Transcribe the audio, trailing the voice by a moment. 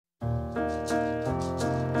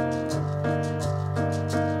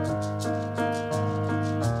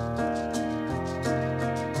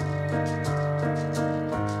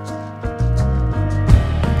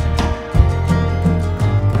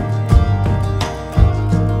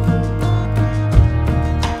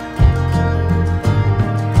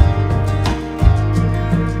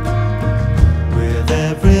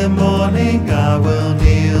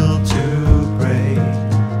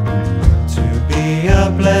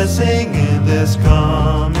blessing in this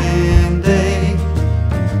coming day.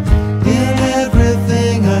 In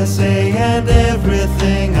everything I say and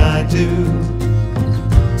everything I do,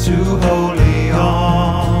 to wholly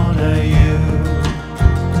honor you.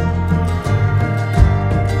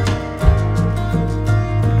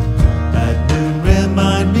 At noon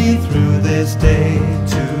remind me through this day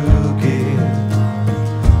to give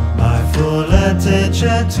my full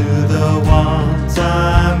attention to the ones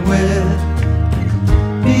I'm with.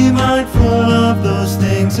 Be mindful of those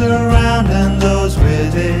things around and those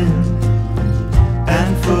within,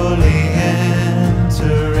 and fully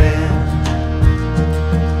enter in.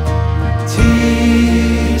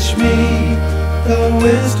 Teach me the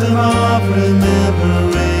wisdom of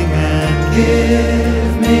remembering, and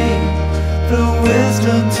give me the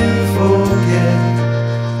wisdom to forget.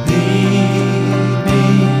 Lead me,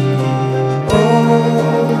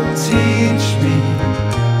 oh, teach me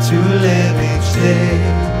to live each day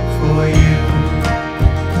for you.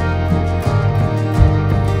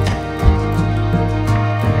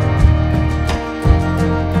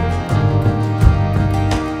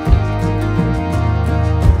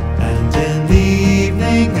 And in the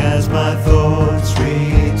evening, as my thoughts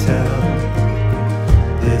retell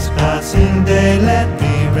this passing day, let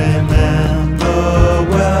me remember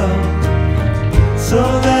well, so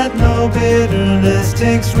that no bitterness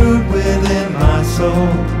takes root within my soul.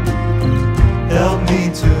 Help me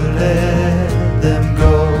to let them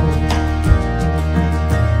go.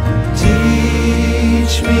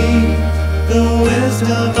 Teach me the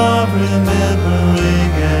wisdom of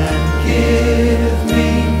remembering, and give me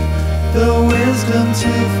the wisdom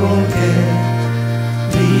to forget.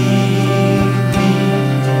 Lead me,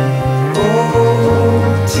 oh,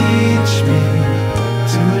 teach me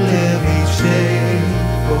to live each day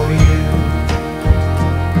for you.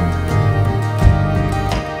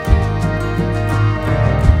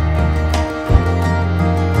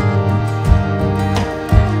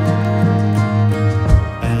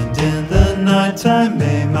 Nighttime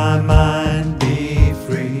may my mind be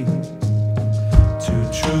free to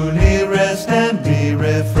truly rest and be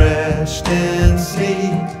refreshed in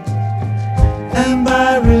sleep, and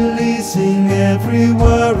by releasing every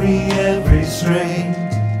worry, every strain,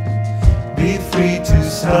 be free to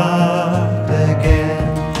start